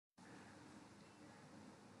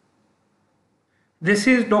This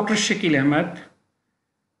is Dr. Shakil Ahmed.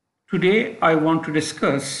 Today I want to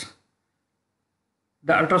discuss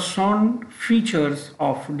the ultrasound features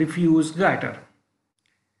of diffuse goiter.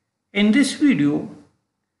 In this video,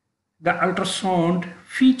 the ultrasound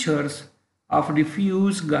features of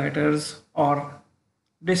diffuse goiters are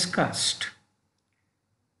discussed.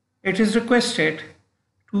 It is requested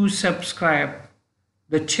to subscribe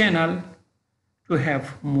the channel to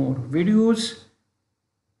have more videos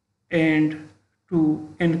and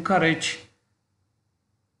to encourage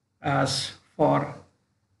us for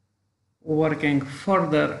working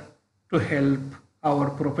further to help our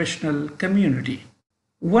professional community.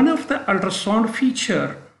 One of the ultrasound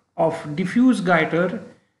feature of diffuse goiter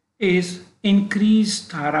is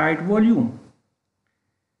increased thyroid volume.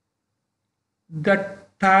 The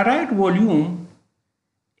thyroid volume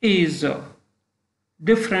is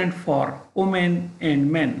different for women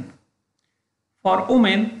and men. For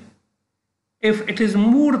women, if it is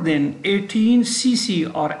more than 18 cc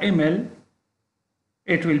or ml,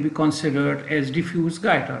 it will be considered as diffuse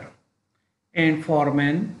goiter. And for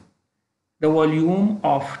men, the volume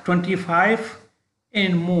of 25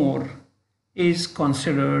 and more is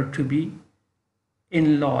considered to be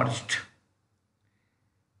enlarged.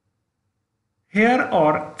 Here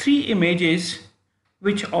are three images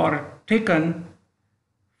which are taken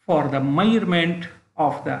for the measurement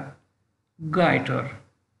of the goiter.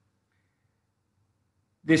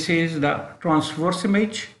 This is the transverse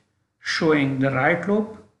image showing the right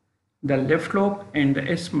lobe, the left lobe and the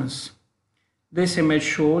isthmus. This image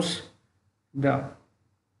shows the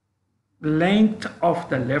length of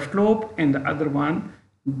the left lobe and the other one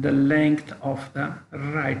the length of the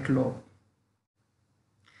right lobe.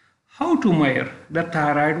 How to measure the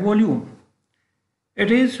thyroid volume?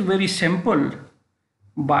 It is very simple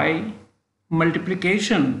by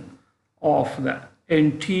multiplication of the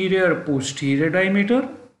anterior posterior diameter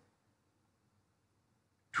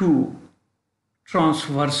to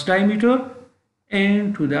transverse diameter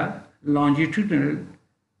and to the longitudinal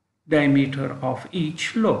diameter of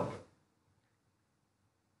each lobe.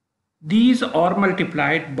 These are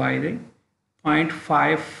multiplied by the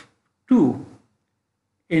 0.52.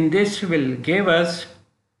 And this will give us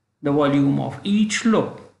the volume of each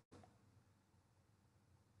lobe.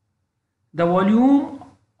 The volume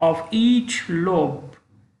of each lobe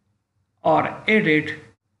are added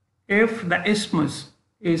if the isthmus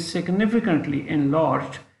is significantly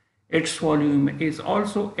enlarged. Its volume is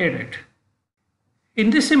also added. In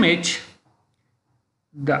this image,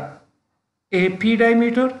 the AP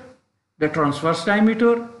diameter, the transverse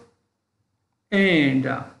diameter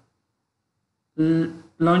and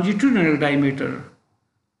longitudinal diameter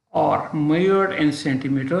are measured in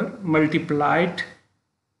centimeter, multiplied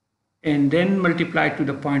and then multiplied to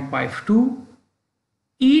the 0.52.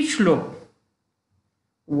 Each lobe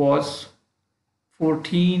was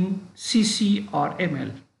 14 cc or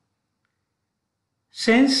ml.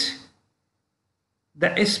 Since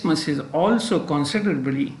the isthmus is also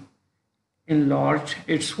considerably enlarged,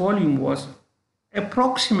 its volume was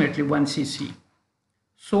approximately 1 cc.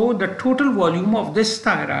 So the total volume of this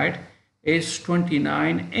thyroid is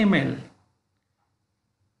 29 ml.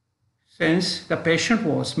 Since the patient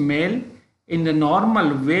was male, in the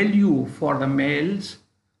normal value for the males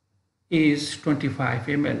is 25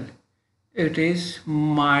 ml. It is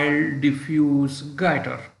mild diffuse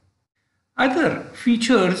goiter. Other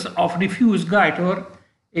features of diffuse goiter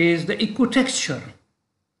is the equi texture.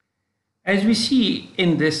 As we see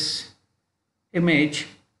in this image,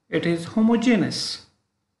 it is homogeneous.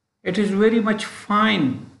 It is very much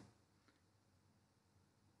fine.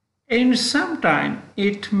 And sometimes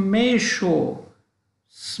it may show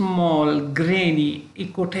small grainy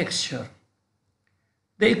equi texture.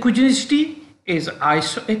 The equigenicity is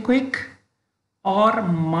isoequic or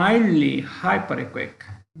mildly hyperequic.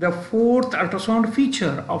 The fourth ultrasound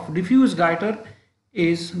feature of diffuse goiter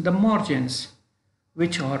is the margins,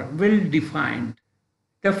 which are well defined.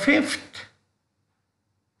 The fifth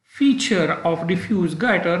feature of diffuse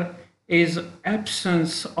goiter is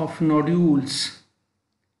absence of nodules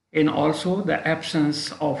and also the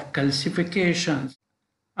absence of calcifications.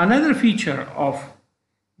 Another feature of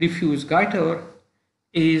diffuse goiter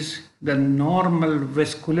is the normal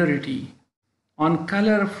vascularity. On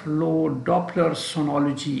color flow Doppler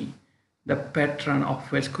sonology, the pattern of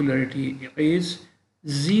vascularity is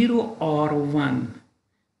 0 or 1.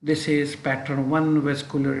 This is pattern 1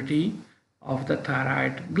 vascularity of the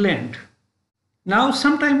thyroid gland. Now,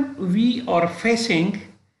 sometimes we are facing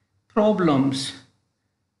problems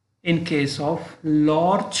in case of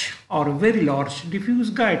large or very large diffuse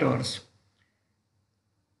goiters.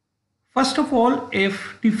 First of all,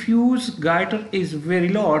 if diffuse goiter is very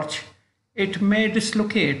large, it may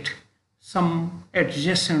dislocate some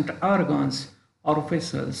adjacent organs or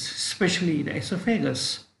vessels, especially the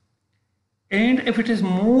esophagus. And if it is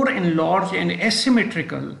more enlarged and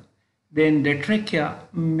asymmetrical, then the trachea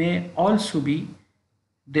may also be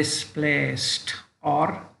displaced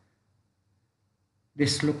or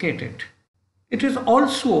dislocated. It is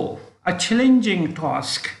also a challenging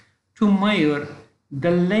task to measure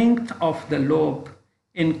the length of the lobe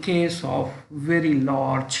in case of very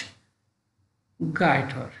large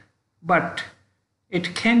goiter, but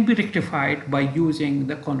it can be rectified by using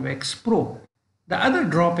the convex probe. The other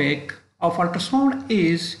drawback of ultrasound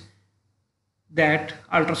is that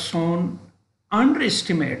ultrasound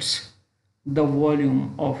underestimates the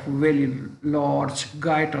volume of very large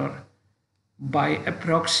goiter by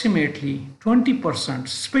approximately 20%,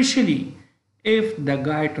 especially if the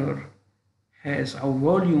goiter has a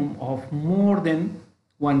volume of more than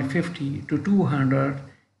 150 to 200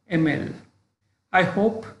 ml. I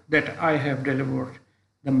hope that I have delivered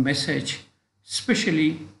the message,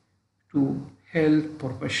 especially to health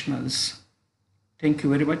professionals. Thank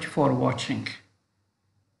you very much for watching.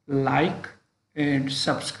 Like and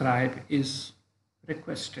subscribe is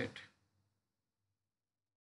requested.